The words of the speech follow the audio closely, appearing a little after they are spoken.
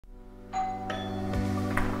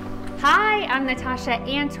Hi, I'm Natasha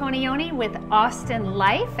Antonioni with Austin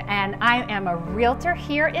Life, and I am a realtor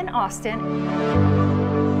here in Austin.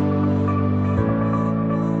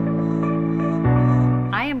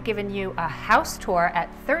 I am giving you a house tour at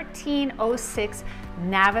 1306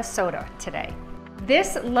 Navasota today.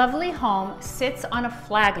 This lovely home sits on a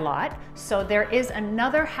flag lot, so there is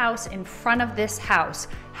another house in front of this house.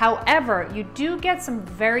 However, you do get some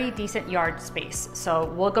very decent yard space, so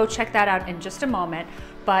we'll go check that out in just a moment.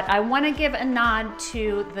 But I want to give a nod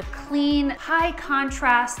to the clean, high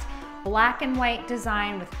contrast, black and white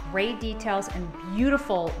design with gray details and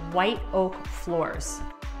beautiful white oak floors.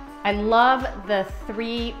 I love the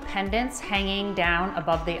 3 pendants hanging down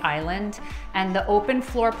above the island, and the open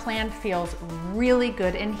floor plan feels really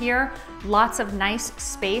good in here. Lots of nice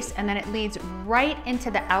space, and then it leads right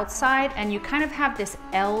into the outside, and you kind of have this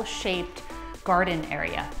L-shaped garden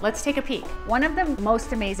area. Let's take a peek. One of the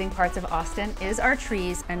most amazing parts of Austin is our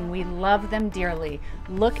trees, and we love them dearly.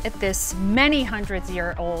 Look at this many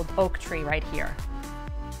hundreds-year-old oak tree right here.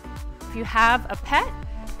 If you have a pet,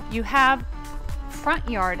 you have front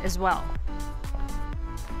yard as well.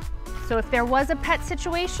 So if there was a pet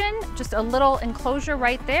situation, just a little enclosure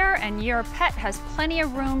right there, and your pet has plenty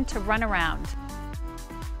of room to run around.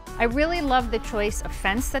 I really love the choice of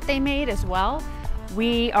fence that they made as well.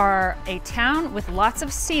 We are a town with lots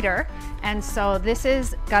of cedar, and so this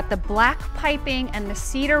is got the black piping, and the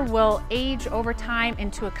cedar will age over time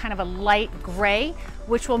into a kind of a light gray,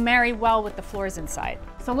 which will marry well with the floors inside.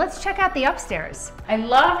 So let's check out the upstairs. I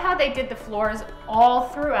love how they did the floors all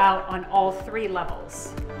throughout on all 3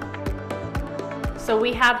 levels. So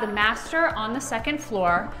we have the master on the 2nd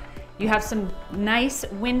floor. You have some nice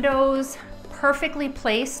windows, perfectly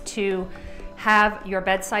placed to have your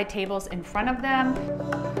bedside tables in front of them.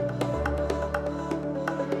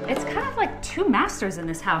 It's kind of like 2 masters in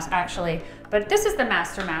this house actually, but this is the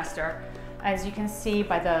master, as you can see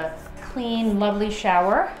by the clean, lovely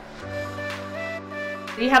shower.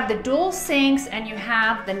 You have the dual sinks, and you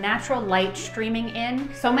have the natural light streaming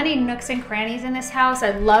in. So many nooks and crannies in this house.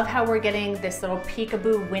 I love how we're getting this little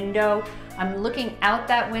peekaboo window. I'm looking out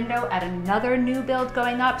that window at another new build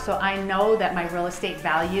going up, so I know that my real estate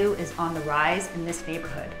value is on the rise in this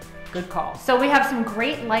neighborhood. Good call. So we have some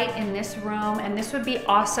great light in this room, and this would be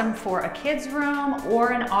awesome for a kid's room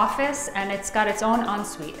or an office, and it's got its own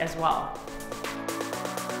ensuite as well.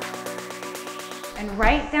 And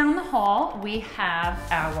right down the hall, we have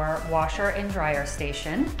our washer and dryer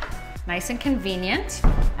station. Nice and convenient.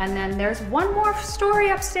 And then there's one more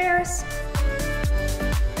story upstairs.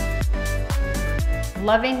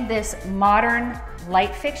 Loving this modern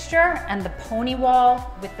light fixture and the pony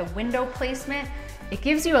wall with the window placement. It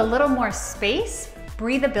gives you a little more space,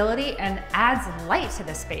 breathability, and adds light to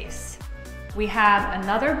the space. We have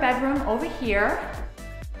another bedroom over here.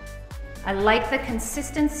 I like the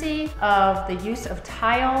consistency of the use of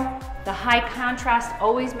tile. The high contrast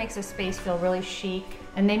always makes a space feel really chic.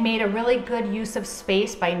 And they made a really good use of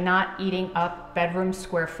space by not eating up bedroom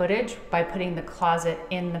square footage by putting the closet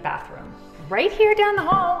in the bathroom. Right here down the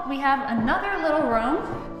hall, we have another little room.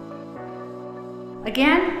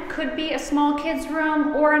 Again, could be a small kid's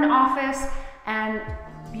room or an office, and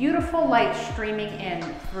beautiful light streaming in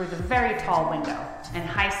through the very tall window and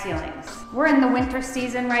high ceilings. We're in the winter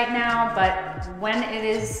season right now, but when it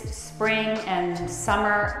is spring and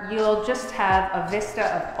summer, you'll just have a vista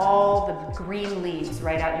of all the green leaves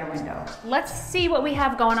right out your window. Let's see what we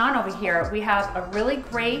have going on over here. We have a really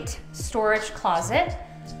great storage closet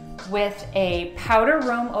with a powder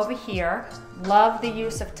room over here. Love the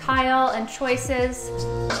use of tile and choices.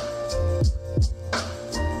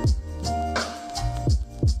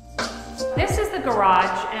 This is the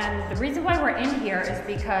garage, and the reason why we're in here is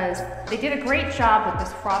because they did a great job with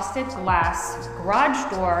this frosted glass garage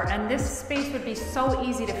door, and this space would be so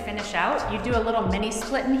easy to finish out. You do a little mini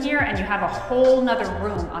split in here and you have a whole nother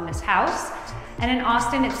room on this house. And in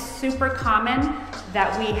Austin, it's super common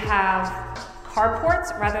that we have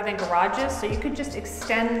carports rather than garages, so you could just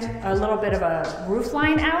extend a little bit of a roof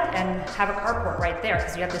line out and have a carport right there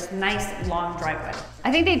because you have this nice long driveway.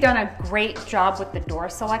 I think they've done a great job with the door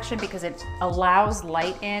selection because it allows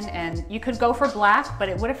light in, and you could go for black, but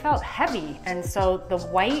it would have felt heavy, and so the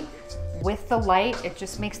white with the light, it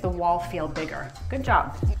just makes the wall feel bigger. Good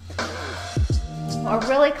job. A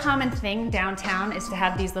really common thing downtown is to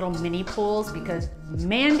have these little mini pools because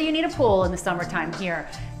man, do you need a pool in the summertime here.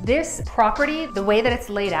 This property, the way that it's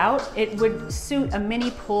laid out, it would suit a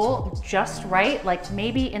mini pool just right, like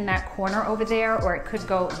maybe in that corner over there, or it could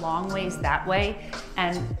go long ways that way.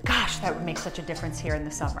 And gosh, that would make such a difference here in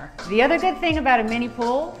the summer. The other good thing about a mini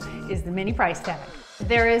pool is the mini price tag.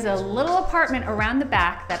 There is a little apartment around the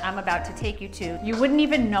back that I'm about to take you to. You wouldn't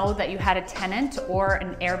even know that you had a tenant or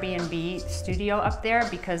an Airbnb studio up there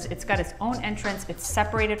because it's got its own entrance, it's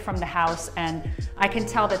separated from the house, and I can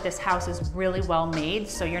tell that this house is really well made,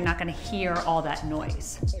 so you're not gonna hear all that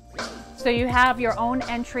noise. So you have your own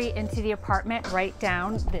entry into the apartment right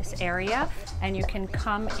down this area, and you can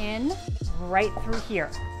come in right through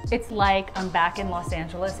here. It's like I'm back in Los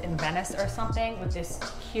Angeles, in Venice or something, with this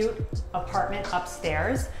cute apartment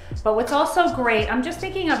upstairs. But what's also great, I'm just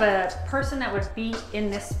thinking of a person that would be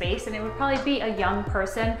in this space, and it would probably be a young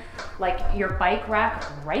person, like your bike rack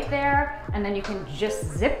right there, and then you can just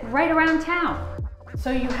zip right around town. So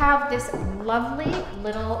you have this lovely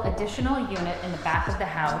little additional unit in the back of the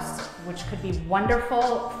house, which could be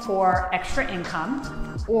wonderful for extra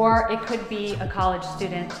income, or it could be a college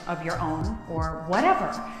student of your own, or whatever.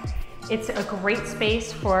 It's a great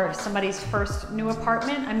space for somebody's first new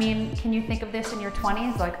apartment. I mean, can you think of this in your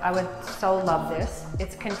 20s? Like, I would so love this.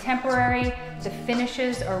 It's contemporary, the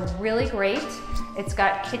finishes are really great. It's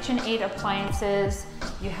got KitchenAid appliances.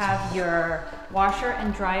 You have your washer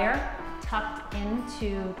and dryer tucked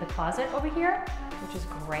into the closet over here, which is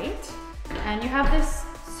great. And you have this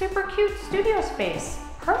super cute studio space,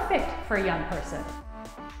 perfect for a young person.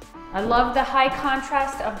 I love the high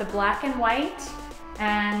contrast of the black and white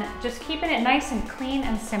and just keeping it nice and clean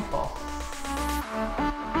and simple.